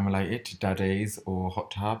completely unrelated to daddies or hot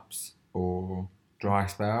tubs or dry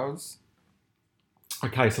spells.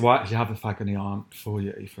 Okay, so I actually have a Faggy Aunt for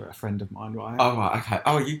you, for a friend of mine, right? Oh, right, okay.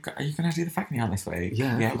 Oh, are you going to do the Faggy Aunt this week?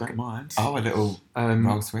 Yeah, if you don't mind. Oh, a little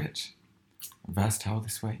role switch. Versatile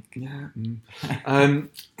this week. Yeah.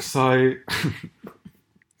 So...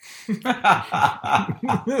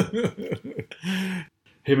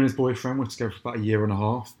 Him and his boyfriend were together for about a year and a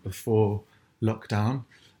half before lockdown.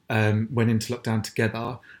 Went into lockdown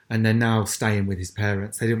together, and they're now staying with his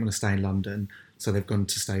parents. They didn't want to stay in London, so they've gone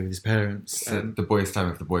to stay with his parents. So the boy is staying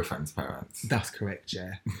with the boyfriend's parents? That's correct,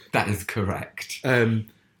 yeah. That is correct.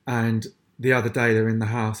 And the other day they're in the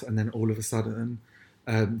house, and then all of a sudden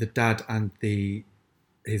the dad and the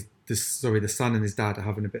son and his dad are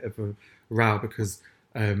having a bit of a row because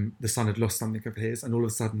the son had lost something of his, and all of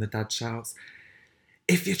a sudden the dad shouts,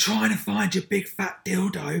 if you're trying to find your big fat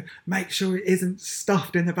dildo, make sure it isn't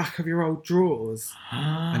stuffed in the back of your old drawers.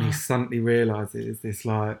 And he suddenly realises this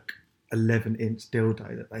like 11-inch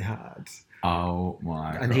dildo that they had. Oh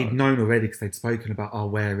my God. And he'd known already because they'd spoken about,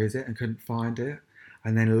 where is it? And couldn't find it.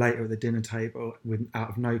 And then later at the dinner table, with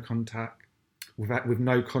no context,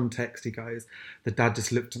 he goes, the dad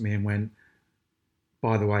just looked at me and went,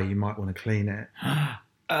 by the way, you might want to clean it.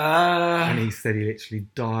 And he said he literally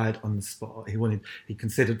died on the spot. He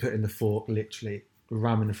considered putting the fork, literally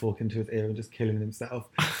ramming the fork into his ear and just killing himself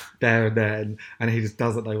there and then. And he just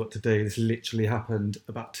doesn't know what to do. This literally happened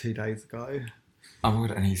about 2 days ago. Oh my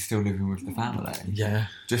God, and he's still living with the family? Yeah.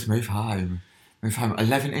 Just move home. If I'm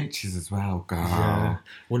 11 inches as well, girl. Yeah.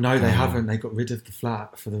 Well, no, they haven't. They got rid of the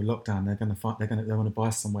flat for the lockdown. They want to buy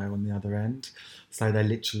somewhere on the other end, so they're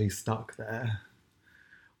literally stuck there.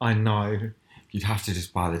 I know. You'd have to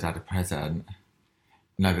just buy the dad a present.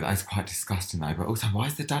 No, but that's quite disgusting though. But also, why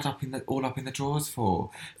is the dad all up in the drawers for?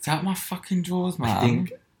 It's out my fucking drawers, man. I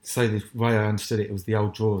think so. The way I understood it, was the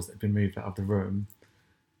old drawers that had been moved out of the room,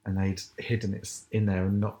 and they'd hidden it in there,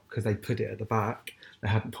 and not because they put it at the back. They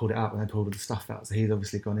hadn't pulled it out when they pulled all the stuff out, so he's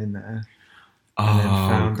obviously gone in there and then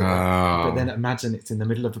found it. But then imagine it's in the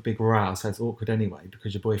middle of a big row, so it's awkward anyway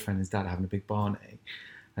because your boyfriend and his dad are having a big Barney,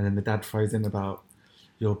 and then the dad throws in about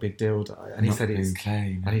your big dildo, and he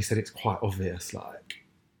said it's quite obvious, like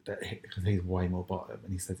that because he's way more bottom,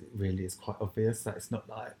 and he says it really is quite obvious that it's not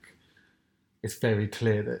like it's very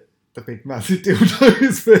clear that the big massive dildo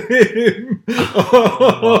is for him.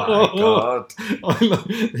 Oh my god! I love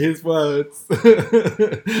his words.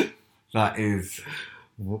 That is.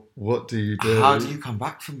 What do you do? How do you come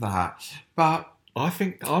back from that? But I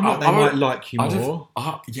think they might like you more.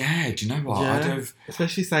 Yeah, do you know what? Yeah.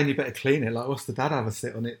 Especially saying you better clean it. Like, what's the dad have a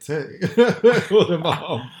sit on it too? Or the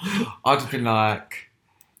mum. I'd have been like,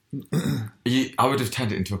 I would have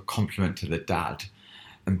turned it into a compliment to the dad,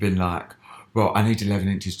 and been like, well, I need 11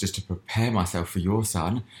 inches just to prepare myself for your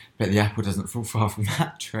son, but the apple doesn't fall far from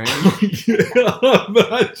that tree. Yeah,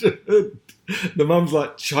 imagine. The mum's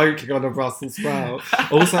like choking on a Brussels sprout.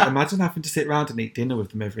 Also, imagine having to sit around and eat dinner with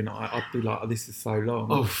them every night. I'd be like, oh, this is so long.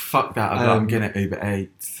 Oh, fuck that. I'm going to Uber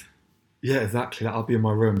Eats. Yeah, exactly. Like, I'll be in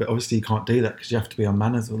my room, but obviously you can't do that because you have to be on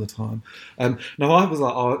manners all the time. No, I was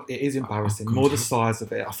like, oh, it is embarrassing. More the size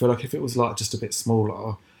of it. I feel like if it was like just a bit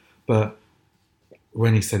smaller, but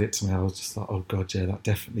when he said it to me, I was just like, oh god, yeah, that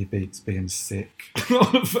definitely beats being sick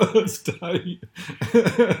on the first date.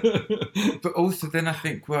 But also then I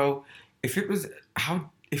think, well, if it was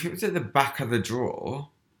at the back of the drawer,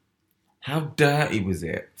 how dirty was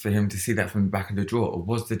it for him to see that from the back of the drawer? Or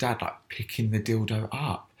was the dad like picking the dildo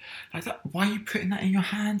up? Like that, why are you putting that in your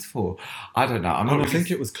hands for? I don't know. I think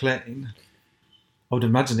it was clean. I would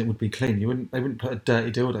imagine it would be clean. They wouldn't put a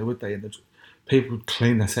dirty dildo, would they? People would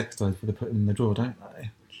clean their sex toys before they put them in the drawer, don't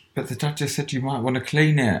they? But the dad just said you might want to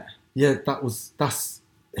clean it. Yeah,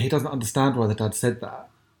 he doesn't understand why the dad said that.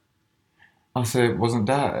 Oh, so it wasn't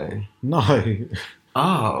dirty? No.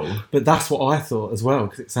 Oh. But that's what I thought as well,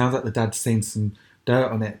 because it sounds like the dad's seen some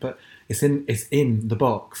dirt on it, but it's in the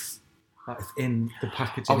box. Like it's in the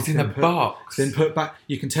packaging. Oh, it's in the box. It's been put back.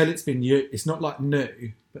 You can tell it's been used. It's not like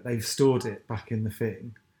new, but they've stored it back in the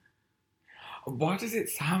thing. Why does it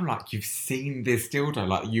sound like you've seen this dildo,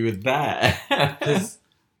 like you were there? Because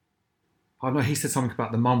I know he said something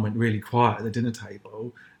about the mum went really quiet at the dinner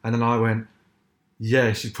table, and then I went,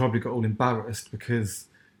 yeah, she probably got all embarrassed because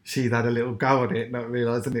she'd had a little go at it, not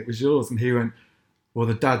realising it was yours. And he went, well,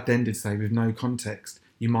 the dad then did say, with no context,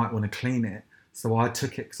 you might want to clean it. So I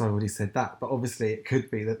took it because I already said that. But obviously it could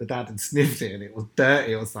be that the dad had sniffed it and it was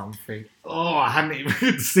dirty or something. Oh, I hadn't even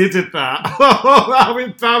considered that. Oh, how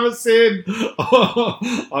embarrassing. Oh,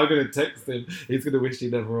 I'm going to text him. He's going to wish he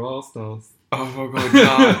never asked us. Oh my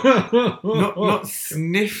god, no. not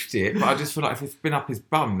sniffed it, but I just feel like if it's been up his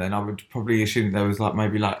bum, then I would probably assume there was like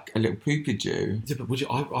maybe like a little poopage. Yeah, but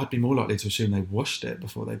I'd be more likely to assume they washed it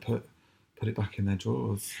before they put it back in their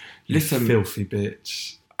drawers. Listen, filthy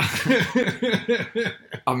bitch.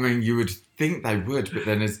 I mean, you would think they would, but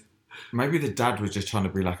then maybe the dad was just trying to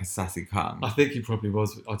be like a sassy cunt. I think he probably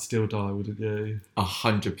was. I'd still die, wouldn't you?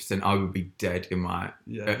 100%. I would be dead in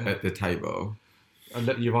at the table. And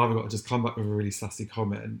you've either got to just come back with a really sassy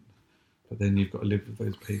comment, but then you've got to live with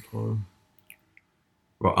those people.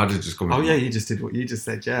 Well, I'd have just gone with yeah, you just did what you just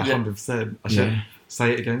said. Yeah, 100%. I should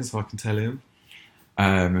say it again so I can tell him.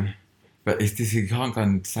 But you can't go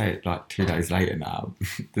and say it like 2 days later now.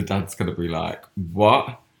 The dad's going to be like,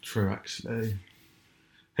 what? True, actually.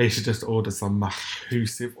 He should just order some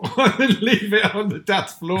massive one and leave it on the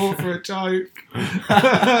dad's floor for a joke.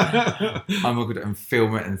 I'm going to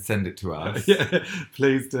film it and send it to us. Yeah,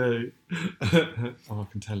 please do. I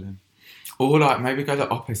can tell him. Or like maybe go the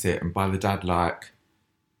opposite and buy the dad like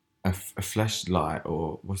a fleshlight,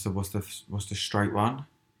 or what's the straight one?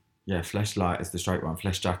 Yeah, fleshlight is the straight one.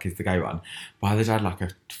 Fleshjack is the gay one. Buy the dad like a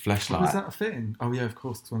fleshlight. Oh, is that a thing? Oh yeah, of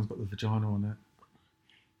course, because one's got the vagina on it.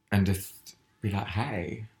 And just be like,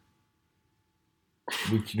 hey,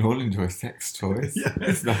 we can all enjoy sex toys. Yeah.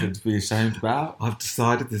 There's nothing to be ashamed about. I've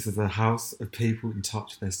decided this is a house of people in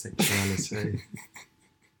touch with their sexuality.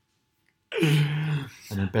 And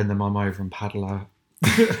then bend the mum over and paddle her.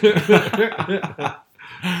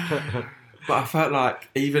 But I felt like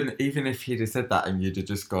even if he'd have said that and you'd have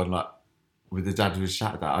just gone like, with the dad who was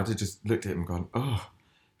shouted at, I'd have just looked at him and gone, oh,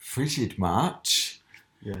 frigid much.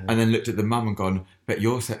 Yeah. And then looked at the mum and gone, bet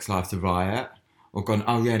your sex life's a riot. Or gone,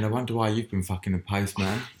 oh yeah, no wonder why you've been fucking a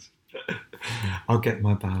postman. I'll get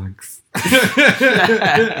my bags.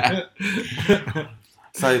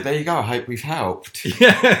 So there you go. I hope we've helped.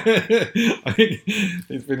 Yeah, I think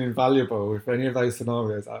it's been invaluable. If any of those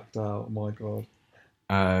scenarios act out, oh my god.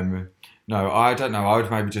 No, I don't know. I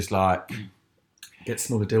would maybe just like get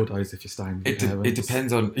smaller dildos if you're staying with your it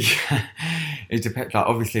depends on. It depends. Like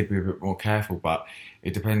obviously, be a bit more careful, but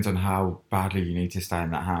it depends on how badly you need to stay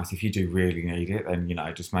in that house. If you do really need it, then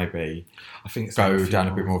just maybe I think it's go down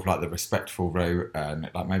a bit more of like the respectful route,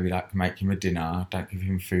 and like maybe like make him a dinner. Don't give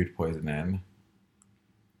him food poisoning.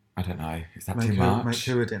 I don't know. Is that too much? Make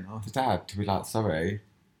who a dinner? The dad to be like, sorry.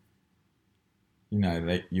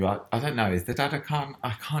 I don't know. Is the dad? I can't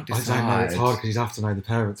decide. I don't know. It's hard because you'd have to know the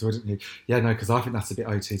parents, wouldn't you? Yeah, no, because I think that's a bit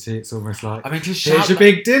OTT. It's almost like, just here's your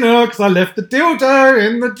big dinner because I left the dildo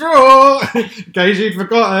in the drawer in case you'd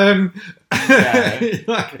forgotten. Yeah.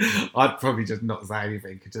 I'd probably just not say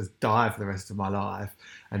anything, could just die for the rest of my life.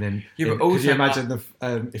 And then, could you imagine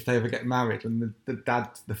if they ever get married and the dad,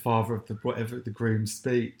 the father of the groom's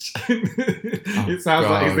speech? It sounds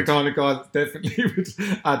like he's the kind of guy that definitely would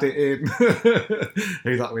add it in.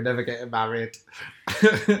 He's like, we're never getting married.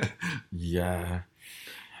 Yeah.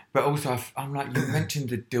 But also, I'm like, you mentioned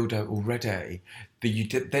the dildo already, that you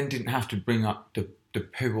then didn't have to bring up the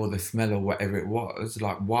poo or the smell or whatever it was.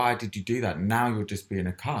 Like, why did you do that? Now you're just being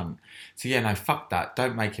a cunt. So yeah, no, fuck that.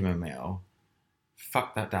 Don't make him a meal.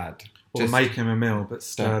 Fuck that dad. Or just make him a meal, but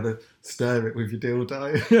stir it with your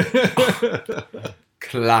dildo.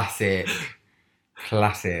 Classic.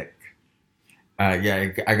 Yeah,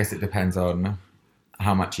 I guess it depends on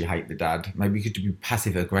how much you hate the dad. Maybe you could be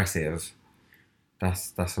passive aggressive.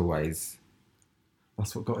 That's always.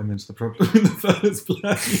 That's what got him into the problem in the first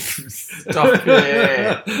place. Stop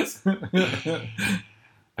it.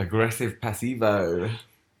 Aggressive passivo.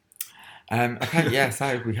 Okay, yeah.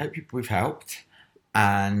 So we hope we've helped.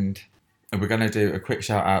 And we're going to do a quick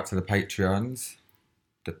shout out to the Patreons.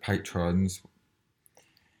 The patrons.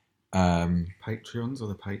 Patreons or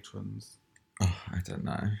the patrons? Oh, I don't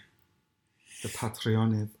know. The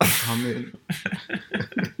Patreons come in.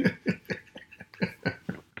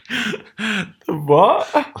 The what?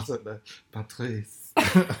 I don't know. Patrice. Or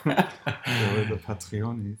the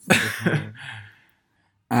Patreons.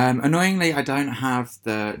 Annoyingly, I don't have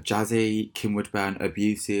the jazzy Kim Woodburn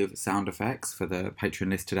abusive sound effects for the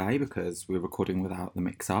Patreon list today because we're recording without the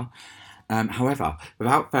mixer. However,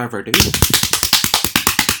 without further ado,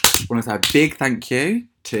 I want to say a big thank you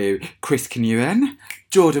to Chris Kenewen,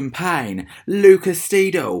 Jordan Payne, Lucas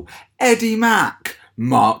Steedle, Eddie Mack,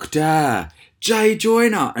 Mark Durr, Jay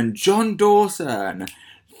Joyner and John Dawson.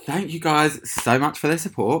 Thank you guys so much for their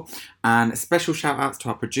support, and special shout outs to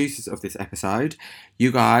our producers of this episode.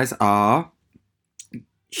 You guys are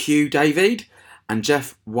Hugh David and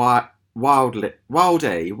Jeff Wildly. We get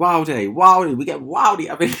wildy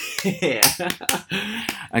up in here.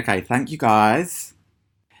 Okay, thank you guys.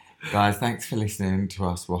 Guys, thanks for listening to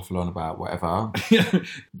us waffle on about whatever.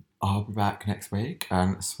 I'll be back next week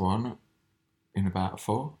and Swan in about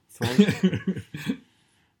 3.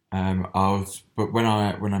 But when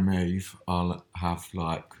I move, I'll have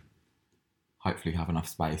hopefully have enough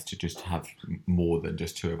space to just have more than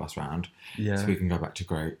just 2 of us round. Yeah. So we can go back to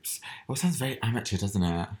groups. It all sounds very amateur, doesn't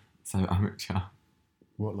it? So amateur.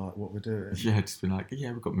 What we're doing? Yeah, just been like,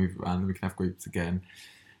 yeah, we've got to move around and we can have groups again.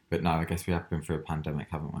 But no, I guess we have been through a pandemic,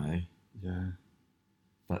 haven't we? Yeah.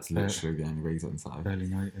 That's literally the only reason, so. Barely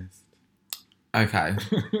noticed. Okay.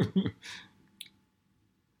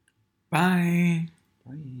 Bye.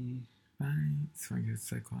 Bye. Bye. It's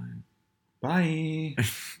so quiet. Bye.